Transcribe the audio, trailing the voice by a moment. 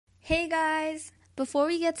Hey guys! Before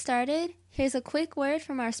we get started, here's a quick word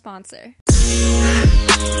from our sponsor.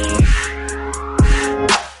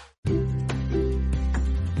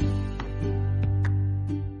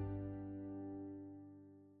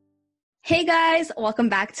 Hey guys! Welcome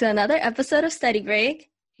back to another episode of Study Break.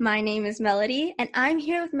 My name is Melody, and I'm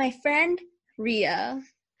here with my friend, Ria.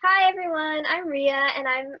 Hi everyone, I'm Ria, and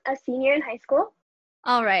I'm a senior in high school.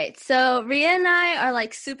 All right, so Ria and I are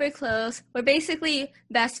like super close. We're basically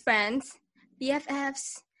best friends,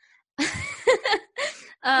 BFFs.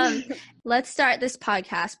 Let's start this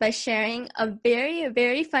podcast by sharing a very,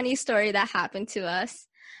 very funny story that happened to us.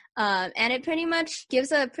 And it pretty much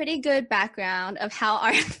gives a pretty good background of how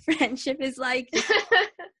our friendship is like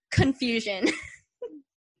confusion.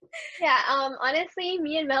 Yeah, honestly,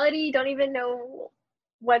 me and Melody don't even know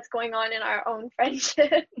what's going on in our own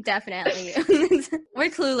friendship. Definitely.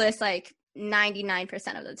 We're clueless like 99%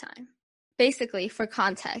 of the time. Basically, for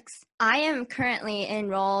context, I am currently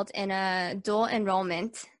enrolled in a dual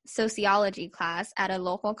enrollment sociology class at a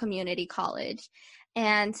local community college.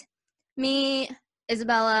 And me,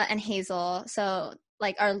 Isabella, and Hazel, so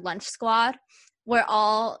like our lunch squad, we're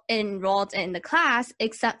all enrolled in the class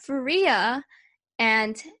except for Ria.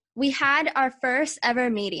 And we had our first ever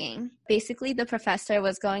meeting. Basically, the professor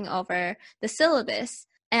was going over the syllabus.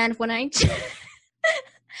 And when I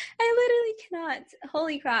literally cannot.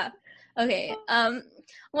 Holy crap. Okay.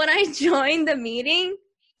 When I joined the meeting,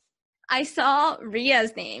 I saw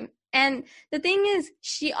Ria's name. And the thing is,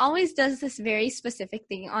 she always does this very specific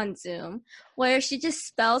thing on Zoom where she just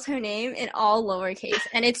spells her name in all lowercase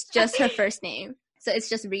and it's just her first name. So it's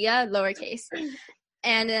just Ria, lowercase.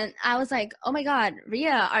 And then I was like, oh my God,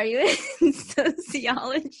 Ria, are you in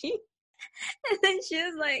sociology? And then she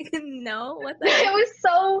was like, no, what the heck? It was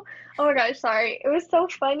so, oh my gosh, sorry. It was so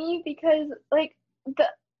funny because like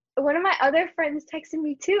one of my other friends texted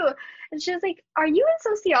me too, and she was like, are you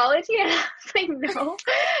in sociology? And I was like, no.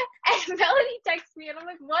 And Melody texted me and I'm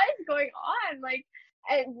like, what is going on? Like,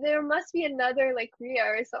 there must be another like Ria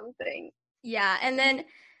or something. Yeah, and then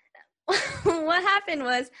what happened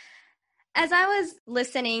was, as I was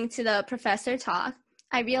listening to the professor talk,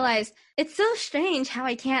 I realized it's so strange how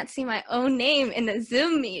I can't see my own name in the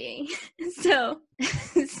Zoom meeting.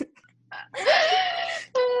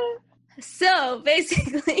 So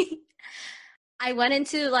basically, I went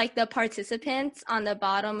into like the participants on the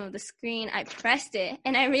bottom of the screen. I pressed it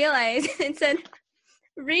and I realized it said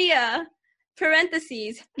Ria,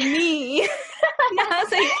 parentheses, me. And I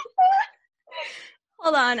was like,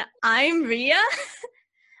 hold on, I'm Ria?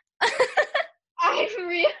 I'm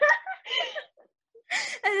Ria.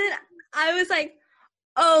 And then I was like,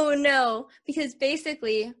 oh no, because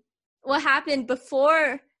basically what happened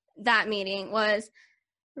before that meeting was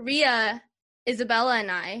Ria, Isabella,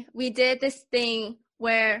 and I, we did this thing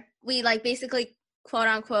where we like basically quote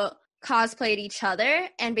unquote cosplayed each other,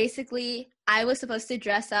 and basically I was supposed to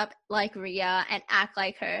dress up like Ria and act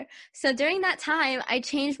like her. So during that time, I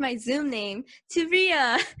changed my Zoom name to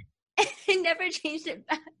Ria and I never changed it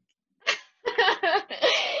back.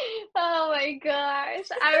 Oh my gosh.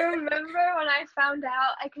 I remember when I found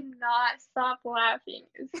out, I could not stop laughing.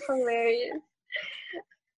 It's hilarious.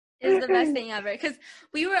 It's the best thing ever because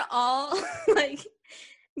we were all like,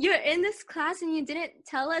 you're in this class and you didn't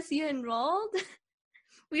tell us you enrolled.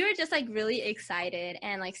 We were just like really excited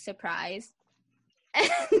and like surprised. And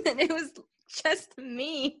then it was just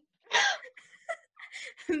me.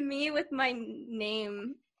 Me with my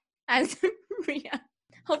name as Ria.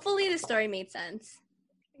 Hopefully the story made sense.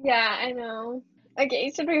 Yeah, I know.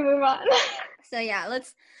 Okay, should we move on? So yeah,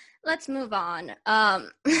 let's move on.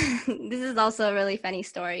 This is also a really funny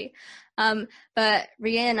story. But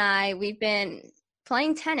Ria and I, we've been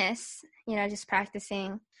playing tennis, just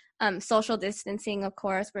practicing. Social distancing, of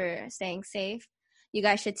course, we're staying safe. You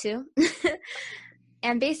guys should too.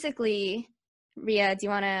 And basically, Ria, do you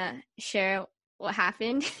want to share what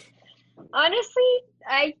happened? Honestly,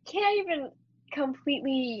 I can't even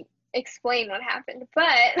completely explain what happened,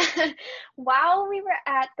 but while we were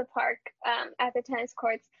at the park, at the tennis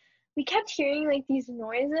courts, we kept hearing like these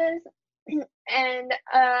noises, and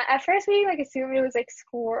at first we like assumed it was like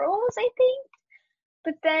squirrels, I think,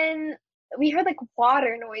 but then we heard like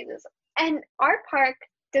water noises, and our park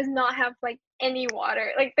does not have like any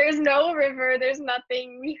water. Like there's no river, there's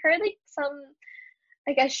nothing. We heard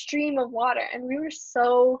like a stream of water, and we were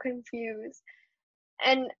so confused.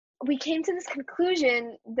 And we came to this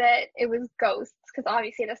conclusion that it was ghosts, because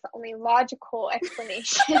obviously that's the only logical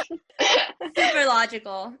explanation. Super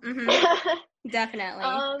logical. Mm-hmm. Definitely.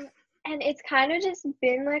 And it's kind of just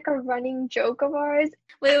been like a running joke of ours.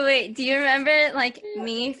 Wait. Do you remember like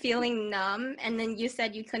me feeling numb and then you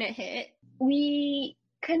said you couldn't hit? We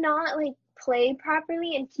could not like play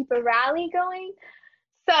properly and keep a rally going.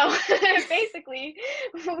 So basically,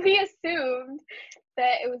 we assumed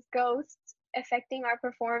that it was ghosts affecting our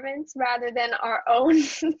performance rather than our own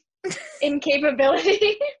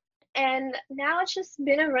incapability. And now it's just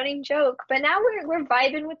been a running joke. But now we're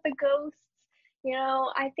vibing with the ghosts. You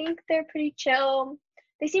know, I think they're pretty chill.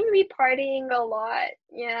 They seem to be partying a lot.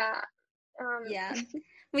 Yeah. Yeah.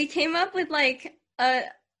 We came up with like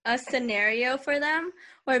a scenario for them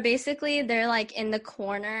where basically they're like in the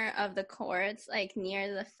corner of the courts, like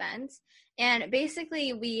near the fence. And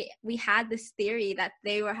basically we had this theory that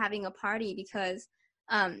they were having a party because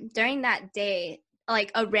during that day,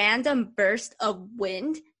 like a random burst of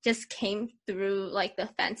wind just came through like the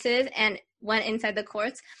fences and went inside the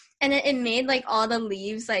courts, and it made like all the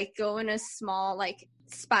leaves like go in a small like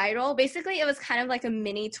spiral. Basically it was kind of like a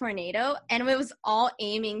mini tornado, and it was all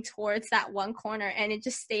aiming towards that one corner, and it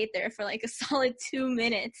just stayed there for like a solid 2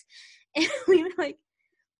 minutes. And we were like,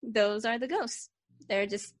 those are the ghosts, they're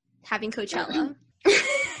just having Coachella.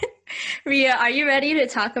 Ria, are you ready to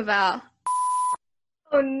talk about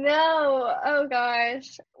Oh no. Oh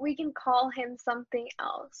gosh. We can call him something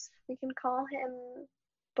else. We can call him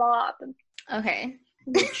Bob. okay?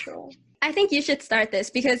 Neutral. I think you should start this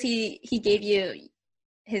because he gave you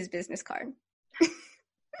his business card.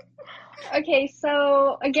 Okay,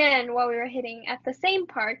 so again, while we were hitting at the same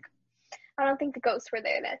park, I don't think the ghosts were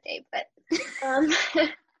there that day, but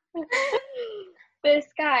this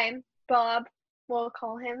guy, Bob, we'll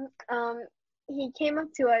call him, he came up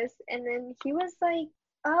to us and then he was like,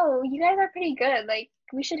 "Oh, you guys are pretty good. Like,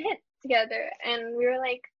 we should hit together." And we were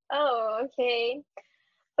like, "Oh, okay."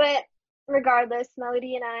 But regardless,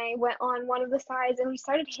 Melody and I went on one of the sides and we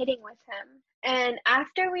started hitting with him. And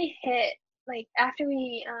after we hit, like after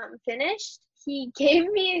we finished, he gave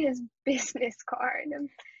me his business card.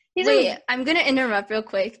 Wait, I'm gonna interrupt real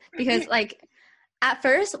quick because like at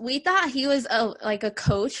first we thought he was a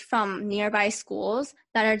coach from nearby schools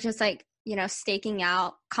that are just like, you know, staking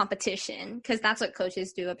out competition, because that's what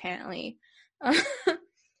coaches do apparently.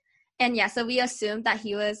 And yeah, so we assumed that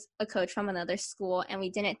he was a coach from another school and we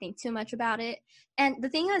didn't think too much about it. And the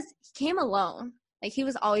thing is, he came alone. Like he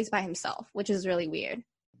was always by himself, which is really weird.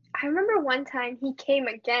 I remember one time he came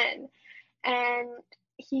again and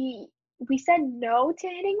we said no to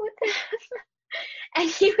hitting with him and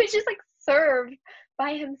he was just like served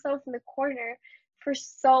by himself in the corner for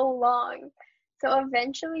so long. So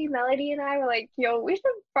eventually Melody and I were like, "Yo, we should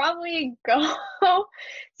probably go."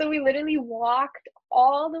 So we literally walked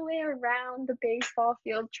all the way around the baseball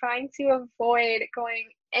field trying to avoid going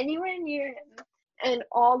anywhere near him and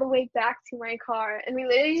all the way back to my car. And we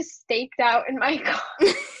literally just staked out in my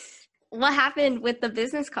car. What happened with the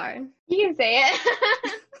business card? You can say it.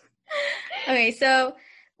 Okay, so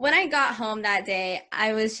when I got home that day,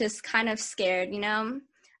 I was just kind of scared, you know?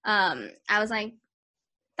 I was like,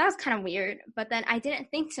 that was kind of weird, but then I didn't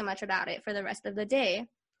think too much about it for the rest of the day.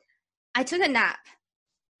 I took a nap.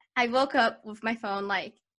 I woke up with my phone,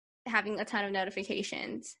 like, having a ton of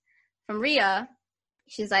notifications from Ria.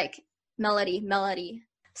 She's like, Melody.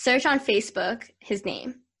 Search on Facebook his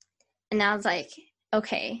name. And I was like,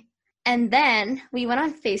 okay. And then we went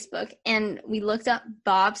on Facebook and we looked up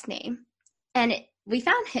Bob's name. And we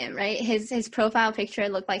found him, right? His profile picture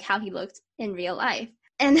looked like how he looked in real life.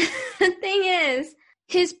 And the thing is,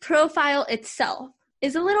 his profile itself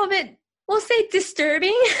is a little bit, we'll say,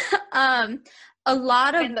 disturbing. A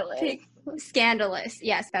lot of scandalous.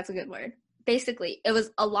 Yes, that's a good word. Basically, it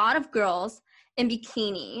was a lot of girls in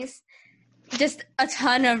bikinis, just a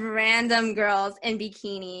ton of random girls in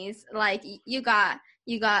bikinis. Like you got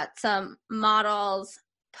some models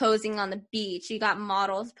posing on the beach. You got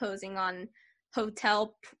models posing on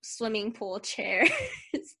hotel swimming pool chairs.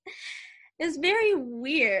 It's very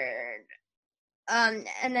weird. And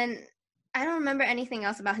then I don't remember anything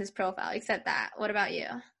else about his profile except that. What about you?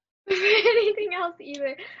 Anything else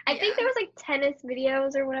either. I think there was like tennis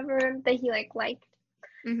videos or whatever that he liked.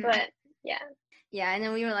 Mm-hmm. But yeah. Yeah, and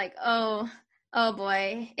then we were like, oh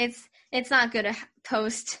boy, it's not good to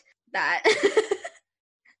post that.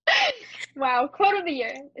 Wow, quote of the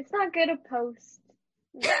year. It's not good to post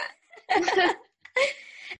that.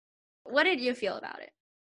 What did you feel about it?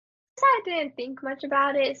 I didn't think much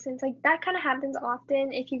about it since like that kind of happens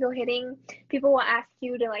often. If you go hitting, people will ask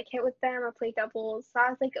you to like hit with them or play doubles. So I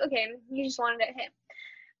was like, okay, you just wanted to hit.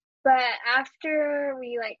 But after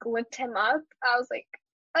we like whipped him up, I was like,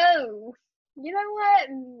 oh, you know what?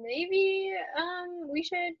 Maybe we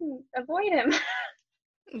should avoid him.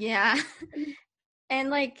 Yeah. And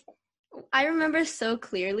like, I remember so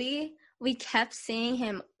clearly, we kept seeing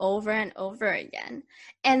him over and over again.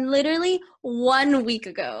 And literally 1 week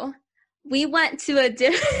ago, we went to a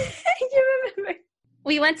different, you remember?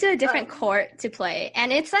 We went to a different court to play.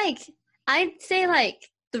 And it's like, I'd say like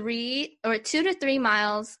 2 to 3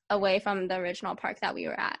 miles away from the original park that we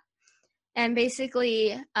were at. And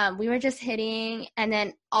basically, we were just hitting, and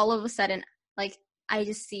then all of a sudden, like, I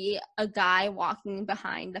just see a guy walking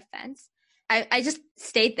behind the fence. I just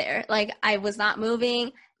stayed there. Like, I was not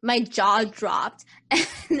moving. My jaw dropped. And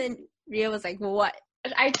then Ria was like, what?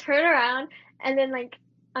 I turn around, and then, like,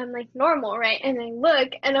 I'm, like, normal, right? And I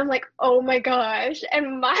look, and I'm like, oh, my gosh.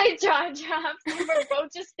 And my jaw drops. And we're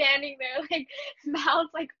both just standing there, like, mouths,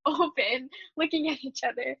 like, open, looking at each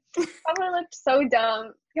other. Probably looked so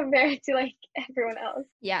dumb compared to, like, everyone else.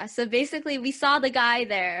 Yeah, so basically, we saw the guy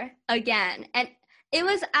there again. And it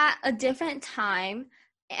was at a different time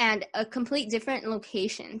and a complete different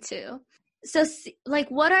location, too. So, like,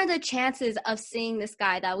 what are the chances of seeing this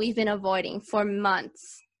guy that we've been avoiding for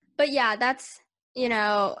months? But yeah, that's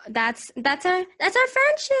our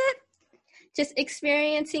friendship. Just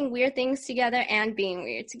experiencing weird things together and being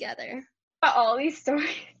weird together. But all these stories.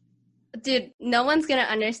 Dude, no one's gonna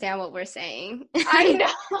understand what we're saying. I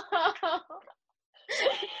know.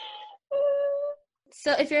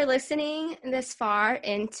 So if you're listening this far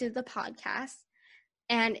into the podcast,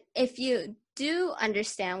 and if you do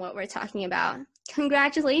understand what we're talking about,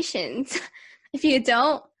 congratulations. If you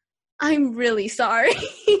don't, I'm really sorry.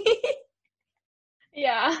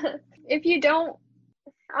 Yeah. If you don't,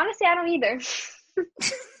 honestly, I don't either.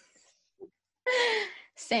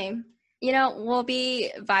 Same. You know, we'll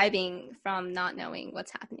be vibing from not knowing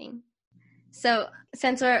what's happening. So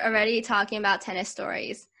since we're already talking about tennis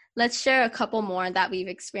stories, let's share a couple more that we've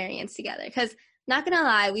experienced together. Because not going to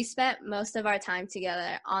lie, we spent most of our time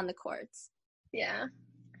together on the courts. Yeah.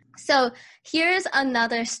 So here's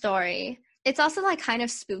another story. It's also like kind of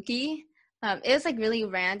spooky. It was like really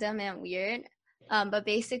random and weird. But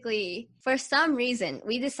basically, for some reason,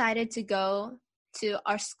 we decided to go to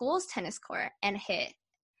our school's tennis court and hit.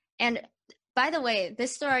 And by the way,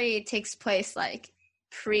 this story takes place like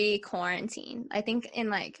pre-quarantine. I think in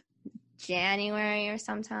like January or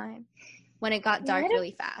sometime when it got dark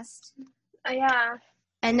really fast. Yeah.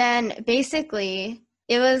 And then basically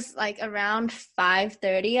it was like around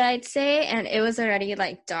 5:30, I'd say, and it was already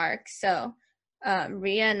like dark. So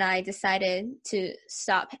Ria and I decided to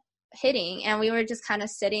stop hitting, and we were just kind of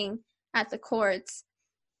sitting at the courts,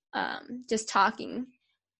 just talking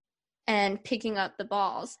and picking up the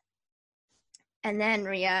balls. And then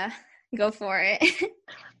Ria, go for it.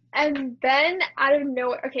 And then out of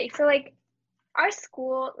nowhere, okay, so like our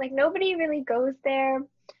school, like nobody really goes there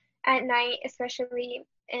at night, especially,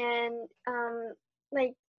 and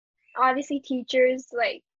like obviously teachers,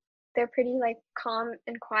 like they're pretty like calm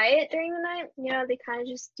and quiet during the night. You know, they kind of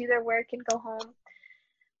just do their work and go home.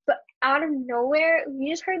 But out of nowhere, we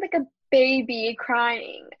just heard like a baby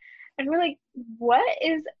crying. And we're like, what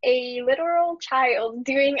is a literal child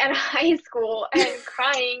doing at a high school and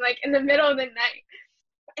crying like in the middle of the night?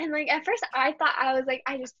 And like at first I thought I was like,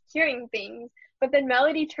 I just hearing things. But then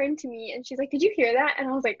Melody turned to me and she's like, did you hear that? And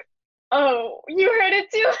I was like, oh, you heard it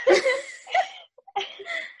too?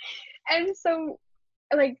 And so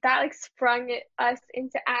like that like sprung us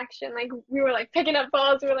into action. Like we were like picking up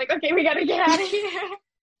balls. We were like, okay, we gotta get out of here.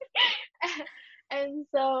 And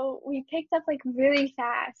so we picked up like really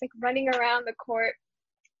fast, like running around the court.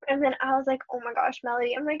 And then I was like, oh my gosh,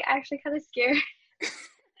 Melody, I'm like actually kind of scared.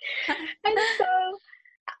 And so,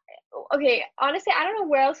 okay, honestly, I don't know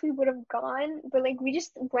where else we would have gone, but like we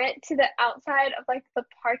just went to the outside of like the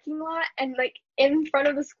parking lot and like in front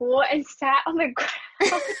of the school and sat on the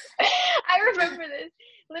ground. I remember this.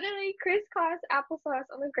 Literally crisscross applesauce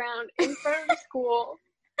on the ground in front of the school.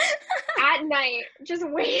 At night, just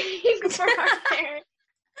waiting for our parents.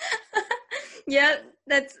 Yeah,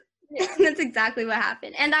 that's exactly what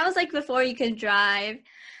happened. And that was like before you could drive.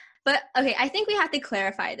 But okay, I think we have to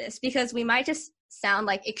clarify this because we might just sound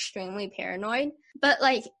like extremely paranoid. But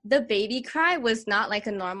like the baby cry was not like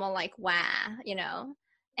a normal like wah, you know.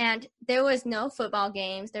 And there was no football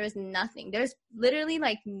games. There was nothing. There's literally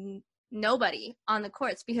like nobody on the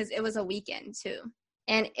courts because it was a weekend too.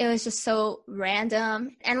 And it was just so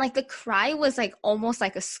random. And, like, the cry was, like, almost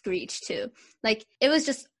like a screech, too. Like, it was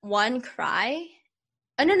just one cry.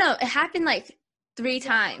 Oh, no. It happened, like, 3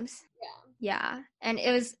 times. Yeah. And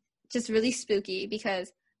it was just really spooky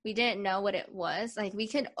because we didn't know what it was. Like, we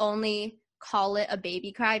could only call it a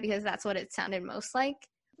baby cry because that's what it sounded most like.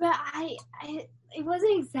 But it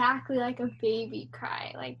wasn't exactly like a baby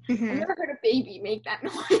cry. Like, I've never heard a baby make that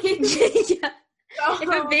noise. Yeah. So,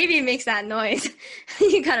 if a baby makes that noise,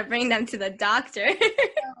 you gotta bring them to the doctor.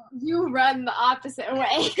 You run the opposite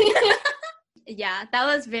way. Yeah, that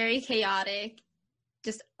was very chaotic.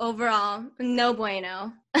 Just overall, no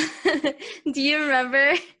bueno. Do you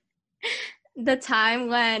remember the time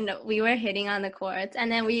when we were hitting on the courts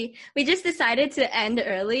and then we just decided to end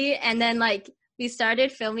early and then like we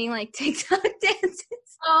started filming like TikTok dances?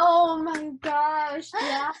 Oh my gosh,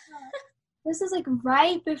 yeah. This is like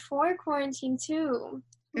right before quarantine too.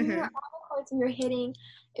 We were on the courts and we were hitting.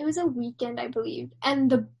 It was a weekend, I believe. And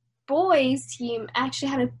the boys team actually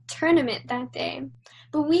had a tournament that day.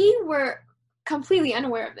 But we were completely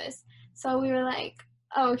unaware of this. So we were like,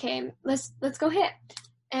 oh, okay, let's go hit.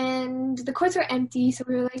 And the courts were empty, so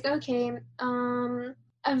we were like, okay.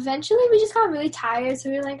 Eventually we just got really tired, so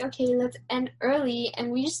we were like, okay, let's end early.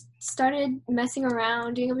 And we just started messing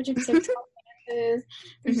around, doing a bunch of TikTok dances,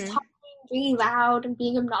 just talking really loud and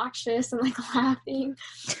being obnoxious and like laughing.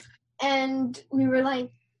 And we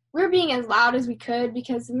were being as loud as we could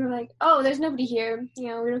because we were like, oh, there's nobody here, we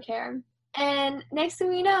don't care. And next thing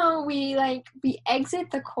we know, we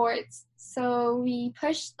exit the courts. So we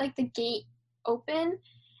push like the gate open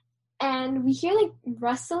and we hear like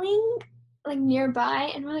rustling like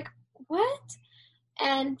nearby and we're like, what?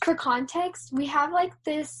 And for context, we have like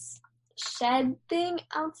this shed thing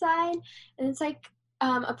outside and it's like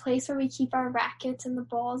a place where we keep our rackets and the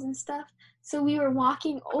balls and stuff. So we were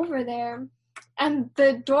walking over there and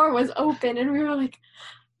the door was open and we were like,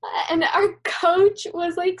 and our coach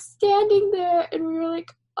was like standing there and we were like,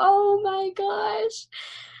 oh my gosh,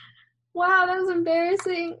 wow, that was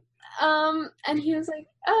embarrassing. And he was like,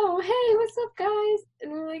 oh, hey, what's up, guys?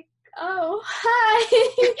 And we were like, oh,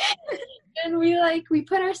 hi. And we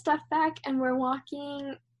put our stuff back and we're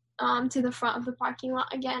walking to the front of the parking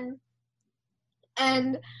lot again.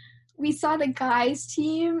 And we saw the guys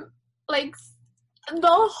team, like the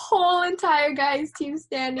whole entire guys team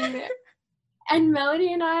standing there. And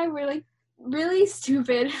Melody and I were like really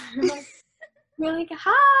stupid. we're like,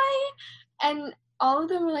 hi. And all of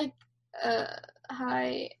them were like,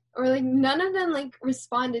 hi. Or like none of them like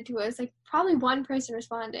responded to us. Like probably one person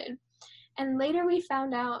responded. And later we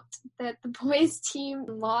found out that the boys team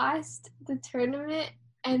lost the tournament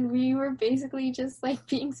and we were basically just like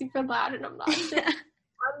being super loud and obnoxious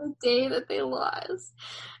on the day that they lost.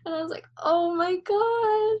 And I was like, oh my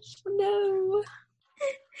gosh, no.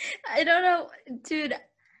 I don't know, dude.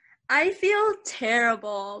 I feel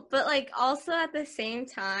terrible, but like also at the same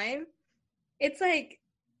time, it's like,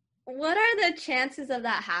 what are the chances of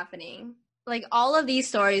that happening? Like all of these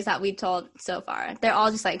stories that we told so far, they're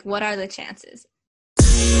all just like, what are the chances?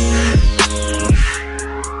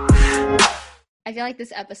 I feel like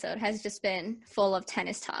this episode has just been full of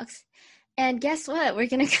tennis talks. And guess what? We're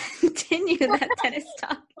going to continue that tennis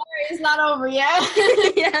talk. Sorry, it's not over yet.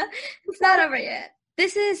 Yeah, it's not over yet.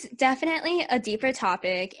 This is definitely a deeper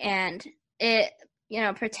topic, and it,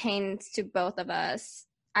 pertains to both of us.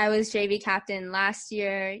 I was JV captain last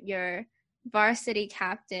year. You're varsity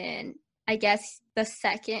captain, I guess, the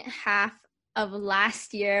second half of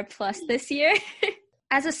last year plus this year.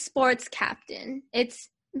 As a sports captain, it's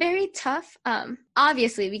very tough.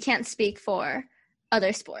 Obviously, we can't speak for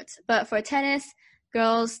other sports, but for tennis,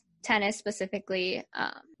 girls tennis specifically,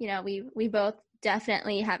 we both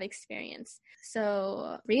definitely have experience.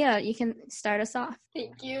 So Ria, you can start us off.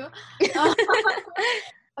 Thank you.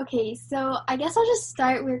 Okay, so I guess I'll just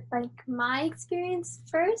start with like my experience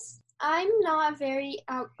first. I'm not a very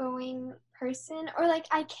outgoing person, or like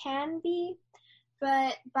I can be,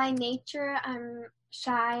 but by nature I'm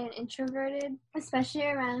shy and introverted, especially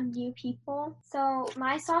around new people. So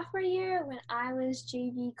my sophomore year, when I was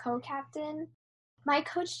JV co-captain, my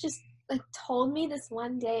coach just like told me this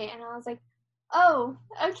one day and I was like, oh,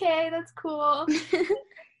 okay, that's cool.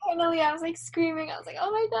 Finally, I was like screaming. I was like, oh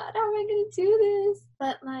my god, how am I gonna do this?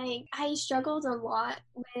 But like I struggled a lot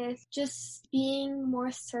with just being more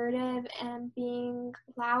assertive and being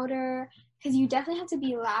louder, because you definitely have to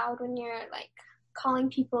be loud when you're like calling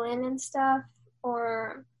people in and stuff,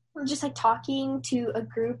 or just like talking to a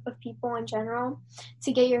group of people in general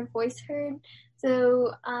to get your voice heard.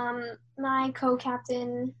 So my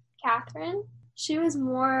co-captain, Catherine, she was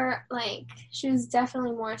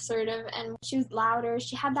definitely more assertive and she was louder.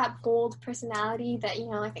 She had that bold personality that,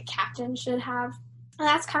 like a captain should have. And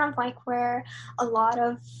that's kind of like where a lot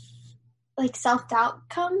of like self-doubt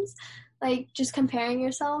comes, like just comparing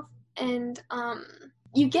yourself. And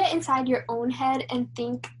you get inside your own head and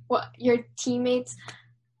think what your teammates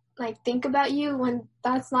like think about you when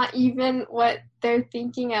that's not even what they're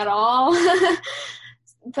thinking at all.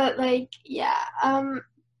 But like, yeah,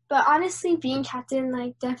 but honestly, being captain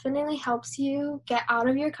like definitely helps you get out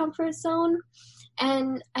of your comfort zone.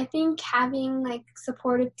 And I think having like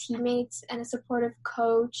supportive teammates and a supportive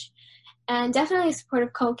coach and definitely a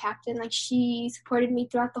supportive co-captain, like she supported me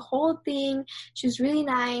throughout the whole thing. She was really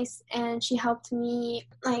nice and she helped me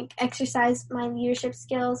like exercise my leadership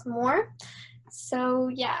skills more. So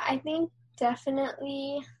yeah, I think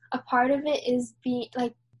definitely a part of it is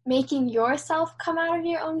making yourself come out of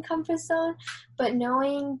your own comfort zone, but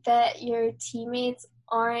knowing that your teammates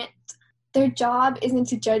aren't, their job isn't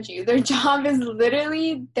to judge you. Their job is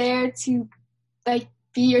literally there to like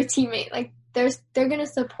be your teammate. Like they're gonna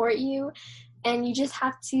support you, and you just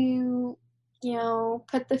have to,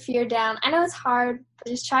 put the fear down. I know it's hard, but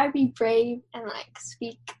just try to be brave and like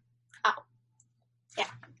speak out.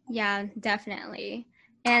 Yeah, definitely.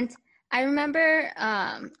 And I remember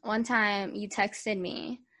one time you texted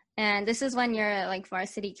me, and this is when you're like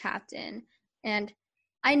varsity captain, and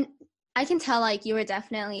I can tell like you were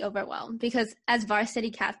definitely overwhelmed because as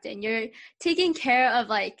varsity captain, you're taking care of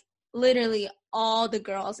like literally all the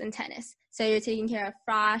girls in tennis. So you're taking care of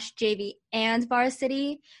Frosh, JV, and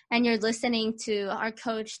varsity, and you're listening to our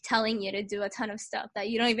coach telling you to do a ton of stuff that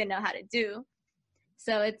you don't even know how to do.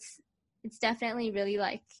 So it's definitely really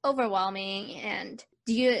like overwhelming. And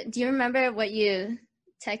do you remember what you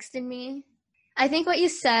texted me? I think what you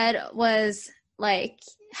said was like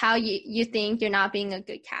how you think you're not being a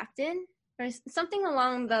good captain or something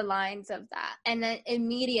along the lines of that. And then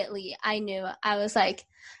immediately I knew. I was like,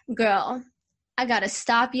 girl, I gotta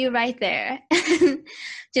stop you right there.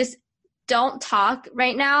 Just don't talk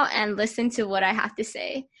right now and listen to what I have to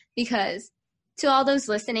say, because to all those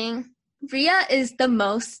listening, Ria is the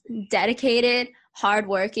most dedicated,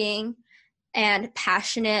 hardworking, and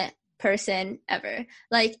passionate person ever.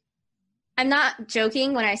 Like, I'm not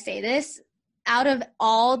joking when I say this. Out of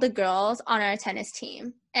all the girls on our tennis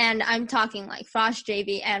team, and I'm talking like Frosh,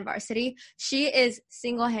 JV, and varsity, she is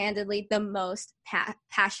single-handedly the most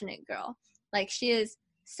passionate girl. Like, she is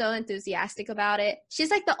so enthusiastic about it.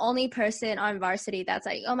 She's like the only person on varsity that's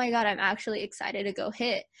like, oh my God, I'm actually excited to go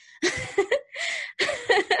hit. I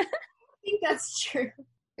think that's true.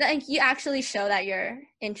 Like, you actually show that you're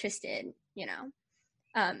interested,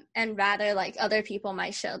 and rather like other people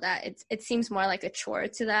might show that it seems more like a chore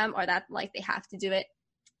to them, or that like they have to do it.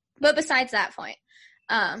 But besides that point,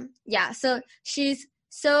 yeah, so she's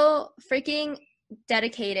so freaking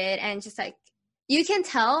dedicated, and just like you can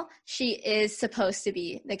tell she is supposed to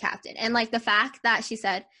be the captain. And like the fact that she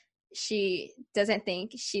said she doesn't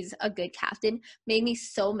think she's a good captain made me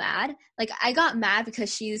so mad. Like, I got mad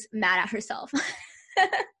because she's mad at herself.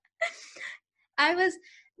 I was,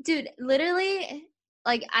 dude, literally,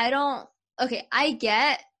 like, I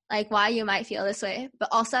get like why you might feel this way, but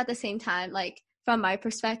also at the same time, like, from my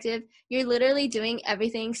perspective, you're literally doing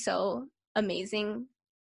everything so amazingly.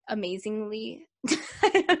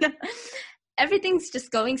 I don't know. Everything's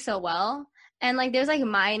just going so well. And like, there's like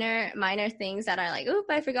minor things that are like, oop,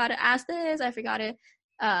 I forgot to ask this. I forgot to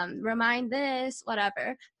remind this,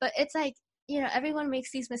 whatever. But it's like, everyone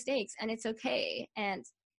makes these mistakes, and it's okay. And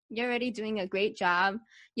you're already doing a great job.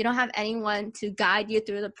 You don't have anyone to guide you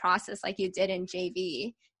through the process like you did in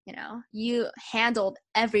JV. You handled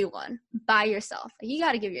everyone by yourself. You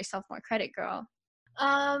got to give yourself more credit, girl.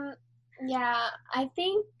 Yeah, I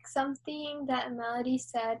think something that Melody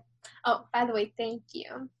said. Oh, by the way, thank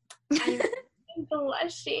you. I'm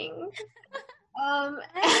blushing. But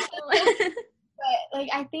like,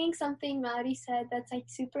 I think something Melody said that's like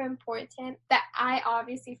super important that I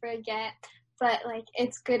obviously forget, but like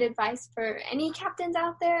it's good advice for any captains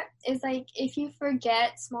out there, is like, if you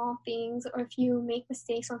forget small things or if you make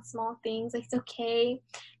mistakes on small things, like, it's okay,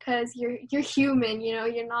 because you're human,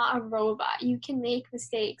 you're not a robot. You can make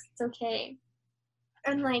mistakes. It's okay.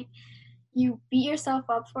 And like, you beat yourself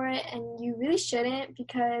up for it, and you really shouldn't,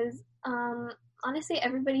 because honestly,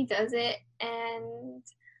 everybody does it. And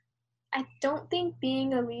I don't think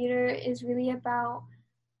being a leader is really about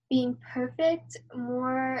being perfect.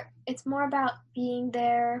 It's more about being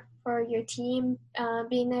there for your team,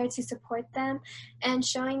 being there to support them, and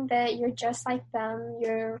showing that you're just like them.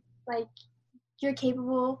 You're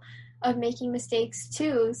capable of making mistakes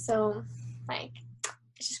too. So like,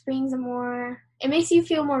 it just it makes you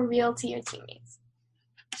feel more real to your teammates.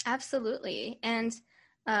 Absolutely. And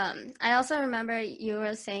I also remember you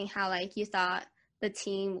were saying how like you thought the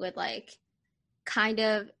team would like kind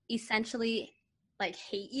of essentially like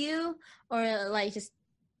hate you, or like just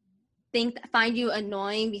find you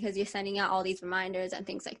annoying because you're sending out all these reminders and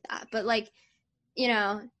things like that. But like, you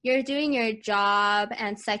know, you're doing your job.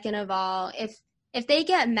 And second of all, if they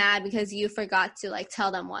get mad because you forgot to like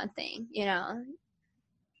tell them one thing, you know,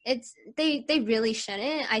 they really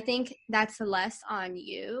shouldn't. I think that's less on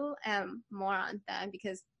you and more on them,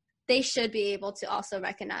 because they should be able to also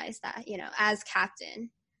recognize that, you know, as captain,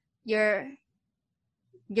 you're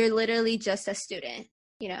literally just a student.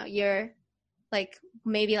 You know, you're like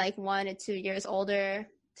maybe like 1 to 2 years older,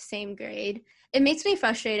 same grade. It makes me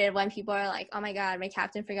frustrated when people are like, oh my God, my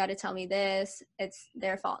captain forgot to tell me this. It's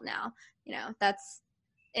their fault now. You know,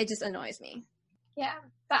 it just annoys me. Yeah,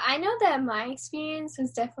 but I know that my experience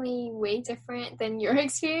was definitely way different than your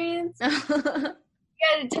experience. You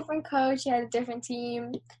had a different coach, you had a different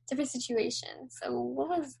team, different situation. So what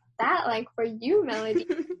was that like for you, Melody?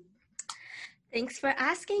 Thanks for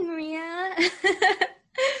asking, Maria.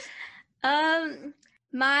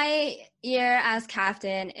 My year as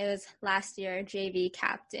captain, it was last year, JV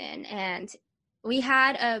captain, and we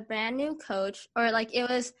had a brand new coach, or like it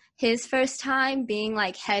was his first time being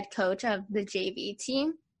like head coach of the JV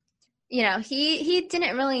team. You know, he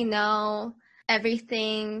didn't really know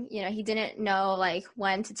everything. You know, he didn't know like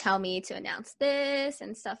when to tell me to announce this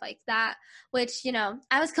and stuff like that, which, you know,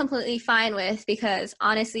 I was completely fine with, because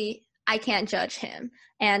honestly, I can't judge him.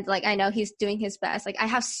 And like, I know he's doing his best. Like, I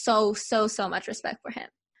have so much respect for him.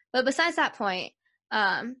 But besides that point,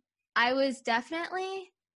 I was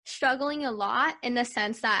definitely struggling a lot, in the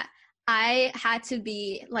sense that I had to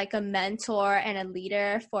be like a mentor and a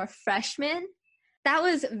leader for freshmen. That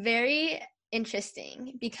was very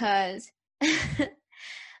interesting, because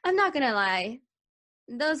I'm not gonna lie,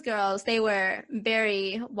 those girls, they were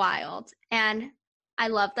very wild, and I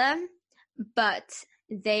love them, but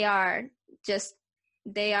they are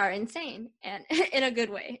insane, and in a good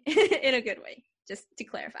way. In a good way, just to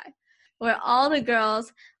clarify, where all the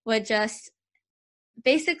girls would just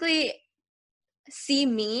basically see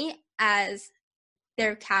me as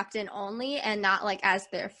their captain only, and not like as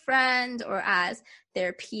their friend or as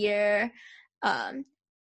their peer.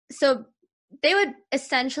 So they would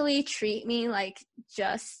essentially treat me like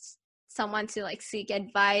just someone to like seek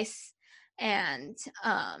advice and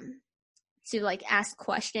to like ask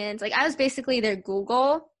questions. Like, I was basically their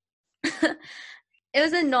Google. It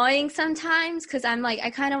was annoying sometimes, because I'm like, I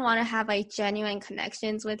kind of want to have like genuine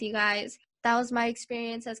connections with you guys. That was my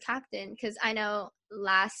experience as captain, because I know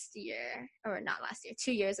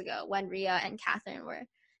 2 years ago, when Ria and Catherine were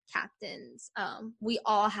captains, we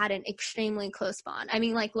all had an extremely close bond. I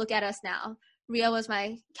mean, like, look at us now. Ria was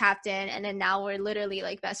my captain, and then now we're literally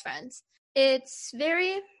like best friends. It's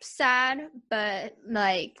very sad, but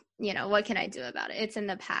like, you know, what can I do about it? It's in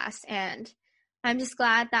the past, and I'm just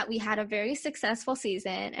glad that we had a very successful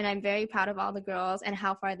season, and I'm very proud of all the girls and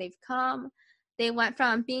how far they've come. They went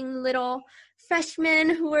from being little freshmen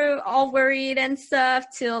who were all worried and stuff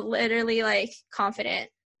to literally like confident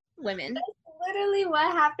women. That's literally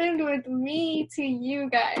what happened with me to you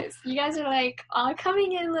guys. You guys are like all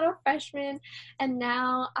coming in little freshmen, and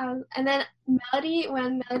now and then Melody,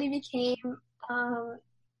 when Melody became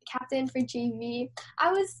captain for JV,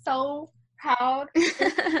 I was so proud.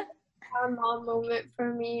 Our mom moment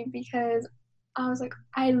for me, because I was like,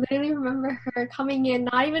 I literally remember her coming in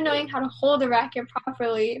not even knowing how to hold a racket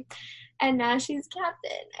properly, and now she's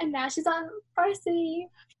captain, and now she's on varsity.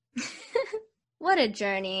 What a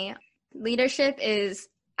journey. Leadership is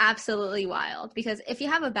absolutely wild, because if you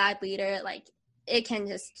have a bad leader, like, it can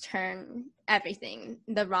just turn everything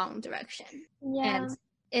the wrong direction. Yeah. And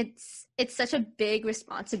it's such a big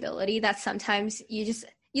responsibility that sometimes you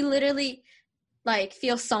literally like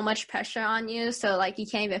feel so much pressure on you, so like you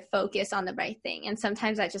can't even focus on the right thing, and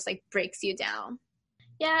sometimes that just like breaks you down.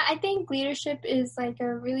 Yeah, I think leadership is like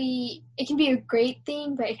it can be a great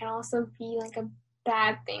thing, but it can also be like a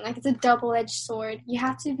bad thing. Like, it's a double-edged sword. You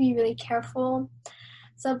have to be really careful.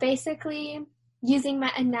 So basically, using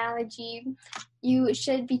my analogy, you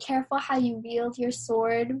should be careful how you wield your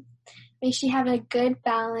sword. Make sure you have a good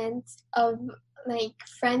balance of like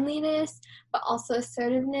friendliness, but also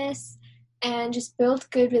assertiveness, and just build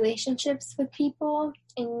good relationships with people,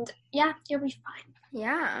 and yeah, you'll be fine.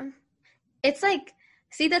 Yeah. It's like,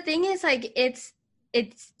 see, the thing is, like, it's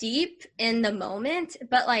deep in the moment,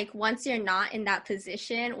 but like once you're not in that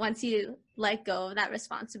position, once you let go of that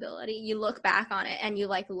responsibility, you look back on it and you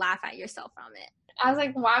like laugh at yourself from it. I was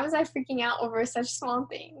like, why was I freaking out over such small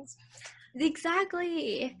things?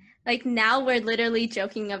 Exactly. Like, now we're literally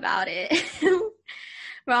joking about it.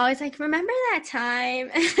 We're always like, remember that time?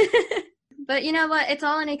 But you know what? It's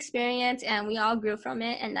all an experience, and we all grew from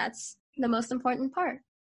it, and that's the most important part.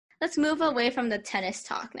 Let's move away from the tennis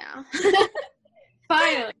talk now.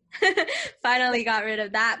 Finally. Finally got rid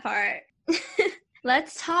of that part.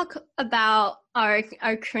 Let's talk about our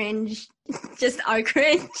cringe, just our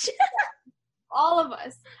cringe. All of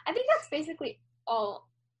us. I think that's basically all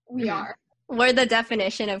we are. We're the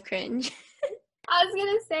definition of cringe. I was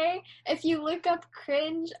gonna say, if you look up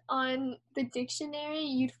cringe on the dictionary,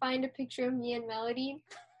 you'd find a picture of me and Melody.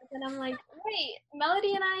 And I'm like, wait,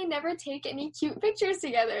 Melody and I never take any cute pictures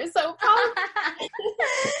together, so probably.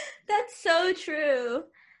 That's so true.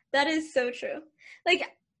 That is so true.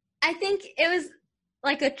 Like, I think it was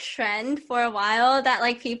like a trend for a while that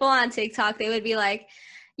like people on TikTok, they would be like,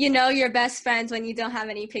 you know, you're best friends when you don't have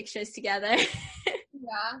any pictures together.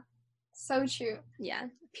 Yeah, so true. Yeah,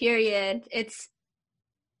 period. It's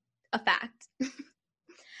a fact.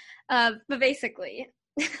 But basically,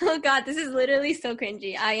 oh God, this is literally so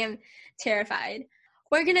cringy. I am terrified.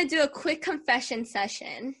 We're going to do a quick confession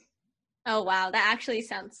session. Oh, wow. That actually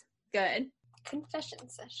sounds good. Confession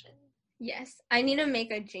session. Yes. I need to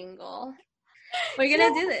make a jingle. We're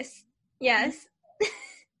going to do this. Yes.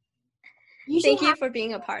 Thank you for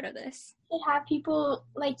being a part of this. You should have people,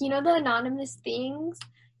 like, you know, the anonymous things?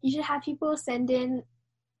 You should have people send in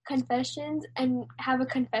confessions and have a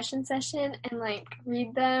confession session and, like,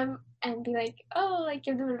 read them and be like, oh, like,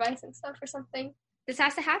 give them advice and stuff or something. This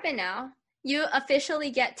has to happen now. You officially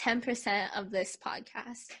get 10% of this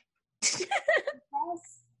podcast.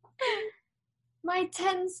 Yes. My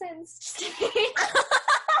 10 cents. Just kidding.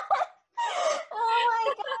 Oh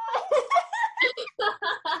my God.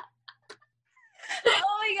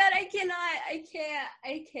 Oh my God, I cannot.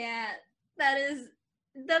 I can't. That is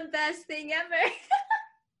the best thing ever.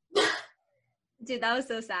 Dude, that was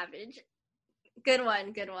so savage. Good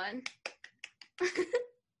one.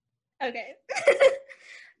 Okay.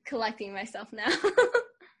 Collecting myself now.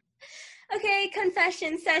 Okay,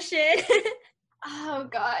 confession session. Oh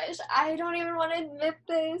gosh, I don't even want to admit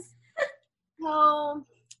this. So,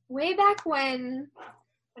 way back when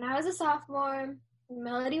I was a sophomore,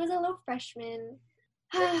 Melody was a little freshman,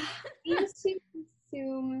 we used to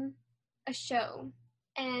consume a show.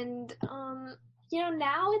 And, you know,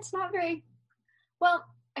 now it's not very, well,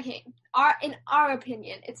 okay, in our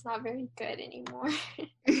opinion, it's not very good anymore.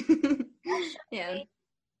 Yeah.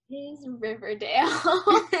 It is Riverdale.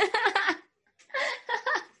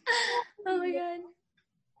 Oh my God.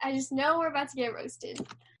 I just know we're about to get roasted.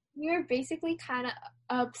 We were basically kind of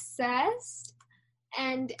obsessed,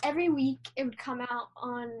 and every week it would come out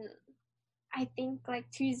on, I think,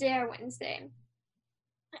 like Tuesday or Wednesday.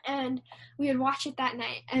 And we would watch it that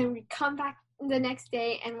night, and we'd come back the next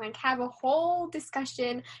day and like have a whole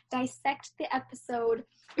discussion, dissect the episode,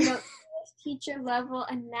 you know, teacher level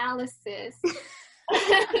analysis.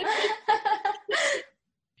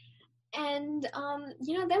 And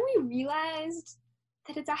you know, then we realized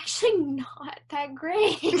that it's actually not that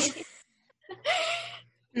great.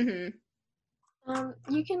 Mm-hmm.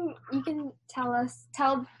 You can tell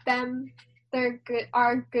them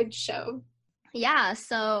our good show. Yeah,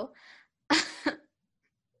 so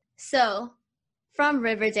from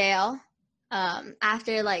Riverdale,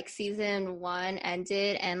 after like season 1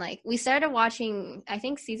 ended and like we started watching, I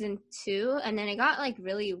think, season 2, and then it got like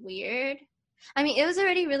really weird. I mean, it was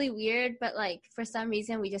already really weird, but like for some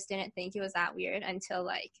reason we just didn't think it was that weird until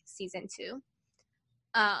like season 2.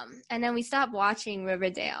 And then we stopped watching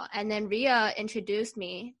Riverdale, and then Ria introduced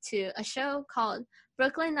me to a show called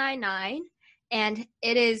Brooklyn Nine-Nine, and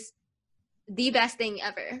it is the best thing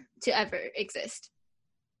ever to ever exist.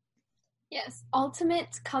 Yes,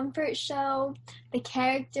 ultimate comfort show. The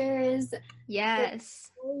characters, yes, the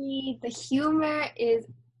story, the humor is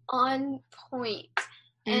on point.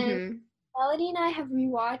 And Melody and I have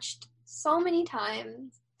rewatched so many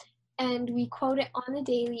times, and we quote it on the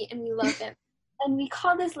daily, and we love it. And we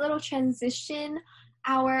call this little transition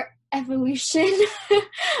our evolution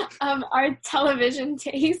of our television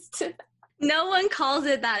taste. No one calls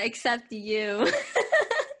it that except you.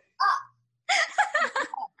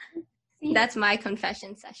 That's my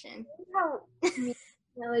confession session. How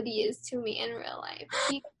Melody is to me in real life.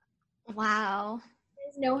 Wow. You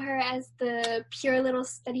guys know her as the pure little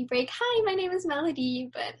study break. Hi, my name is Melody,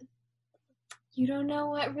 but you don't know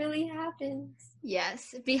what really happens.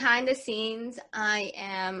 Yes, behind the scenes, I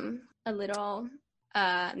am a little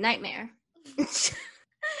nightmare.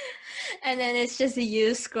 And then it's just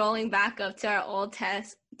you scrolling back up to our old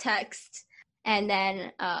text, and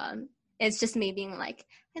then it's just me being like,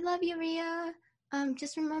 I love you, Ria.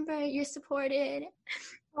 Just remember, you're supported.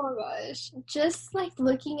 Oh gosh, just like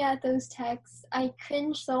looking at those texts, I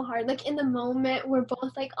cringe so hard. Like in the moment, we're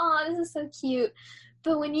both like, oh, this is so cute.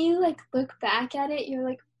 But when you like look back at it, you're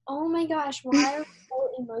like, oh my gosh, why are we so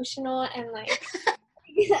emotional? And like,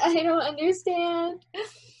 I don't understand.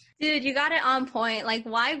 Dude, you got it on point. Like,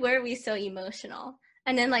 why were we so emotional?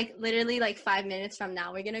 And then, like, literally, like, 5 minutes from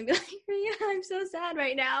now, we're gonna be like, Ria, I'm so sad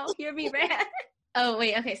right now. Hear me rant. Oh,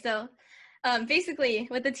 wait, okay, so basically,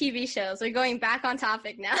 with the TV shows, we're going back on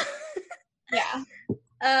topic now.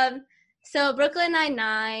 Yeah. So Brooklyn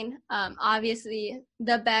Nine-Nine, obviously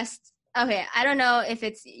the best. Okay, I don't know if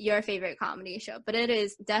it's your favorite comedy show, but it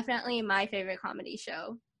is definitely my favorite comedy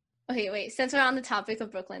show. Okay, wait, since we're on the topic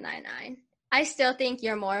of Brooklyn Nine-Nine, I still think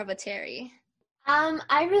you're more of a Terry.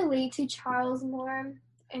 I relate to Charles more,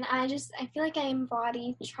 and I feel like I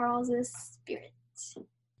embody Charles's spirit.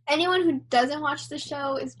 Anyone who doesn't watch the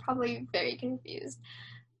show is probably very confused.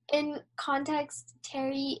 In context,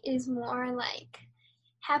 Terry is more like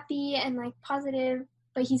happy and like positive,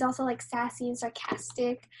 but he's also like sassy and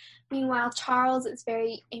sarcastic. Meanwhile, Charles is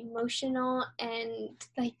very emotional and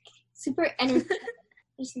like super energetic.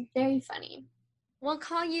 It's very funny. We'll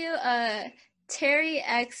call you Terry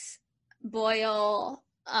X Boyle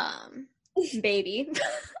baby.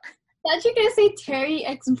 I thought you were gonna say Terry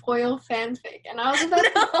X Boyle fanfic, and I was about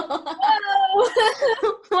to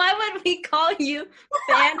no. Why would we call you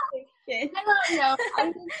fanfiction? I don't know.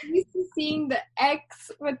 I'm just used to seeing the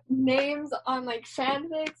X with names on like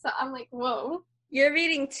fanfic, so I'm like, whoa. You're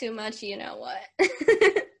reading too much, you know what?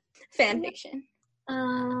 Fanfiction.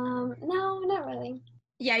 No, not really.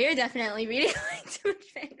 Yeah, you're definitely reading like too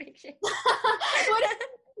much fanfiction.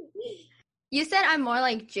 You said I'm more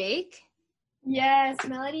like Jake? Yes,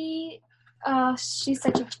 Melody. She's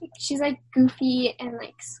such a chick. She's like goofy and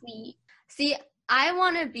like sweet. See, I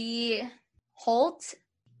want to be Holt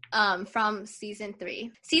from season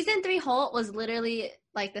 3. Season 3 Holt was literally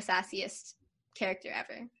like the sassiest character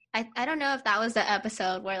ever. I don't know if that was the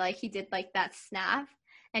episode where like he did like that snap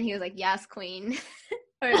and he was like, yes, queen.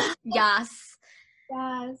 Or yes.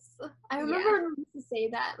 Yes. I remember when we used to say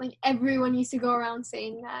that. Like everyone used to go around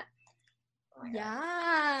saying that.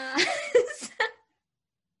 Yeah.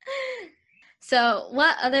 So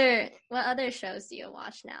what other shows do you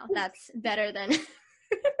watch now that's better than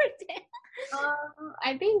Riverdale?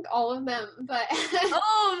 I think all of them, but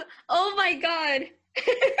oh my god.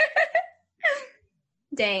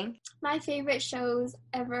 Dang. My favorite shows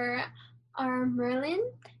ever are Merlin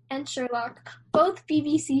and Sherlock. Both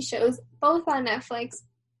BBC shows, both on Netflix.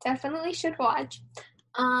 Definitely should watch.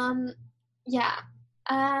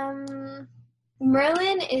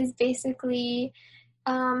 Merlin is basically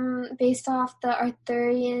based off the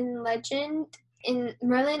Arthurian legend. In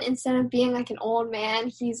Merlin, instead of being like an old man,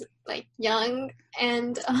 he's like young,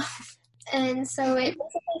 and so it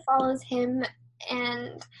basically follows him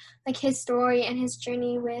and like his story and his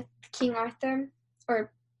journey with King Arthur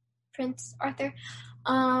or Prince Arthur.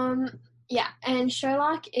 And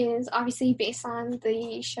Sherlock is obviously based on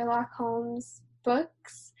the Sherlock Holmes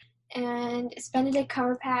books, and it's Benedict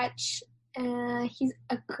Cumberbatch. He's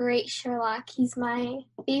a great Sherlock. He's my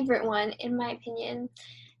favorite one, in my opinion.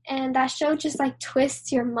 And that show just like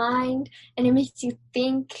twists your mind and it makes you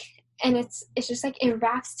think, and it's just like it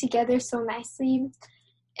wraps together so nicely.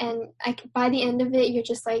 And like by the end of it, you're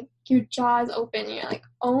just like your jaws open. And you're like,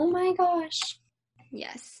 oh my gosh.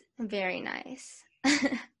 Yes, very nice.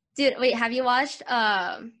 Dude, wait, have you watched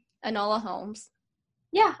Enola Holmes?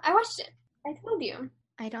 Yeah, I watched it. I told you.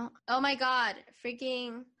 I don't. Oh my god,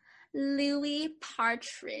 freaking Louis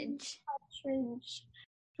Partridge.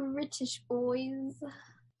 British boys.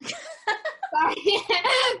 Sorry.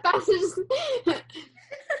 That's just...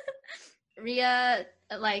 Ria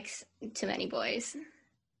likes too many boys.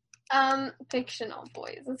 Fictional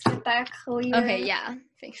boys. Let's get that clear. Okay, yeah,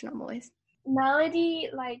 fictional boys. Melody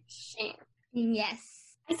likes Shane. Yes.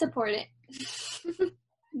 I support it.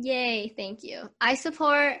 Yay, thank you. I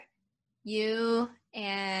support you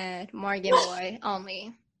and Morgan Boy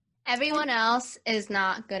only. Everyone else is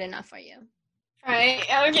not good enough for you. Right,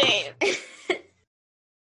 okay.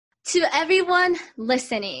 To everyone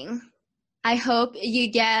listening, I hope you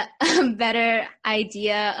get a better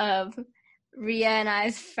idea of Ria and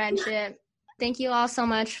I's friendship. Thank you all so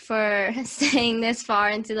much for staying this far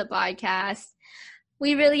into the podcast.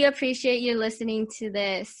 We really appreciate you listening to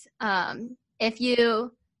this. If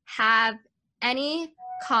you have any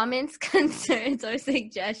comments, concerns, or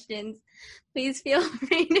suggestions, please feel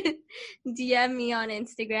free to DM me on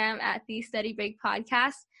Instagram at the Study Break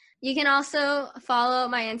Podcast. You can also follow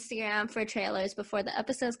my Instagram for trailers before the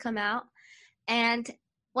episodes come out. And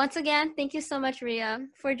once again, thank you so much, Ria,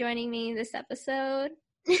 for joining me this episode.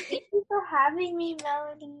 Thank you for having me,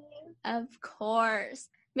 Melody. Of course.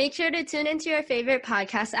 Make sure to tune into your favorite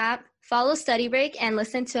podcast app, follow Study Break, and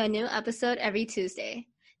listen to a new episode every Tuesday.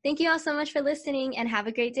 Thank you all so much for listening, and have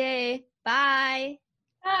a great day. Bye.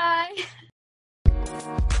 Bye.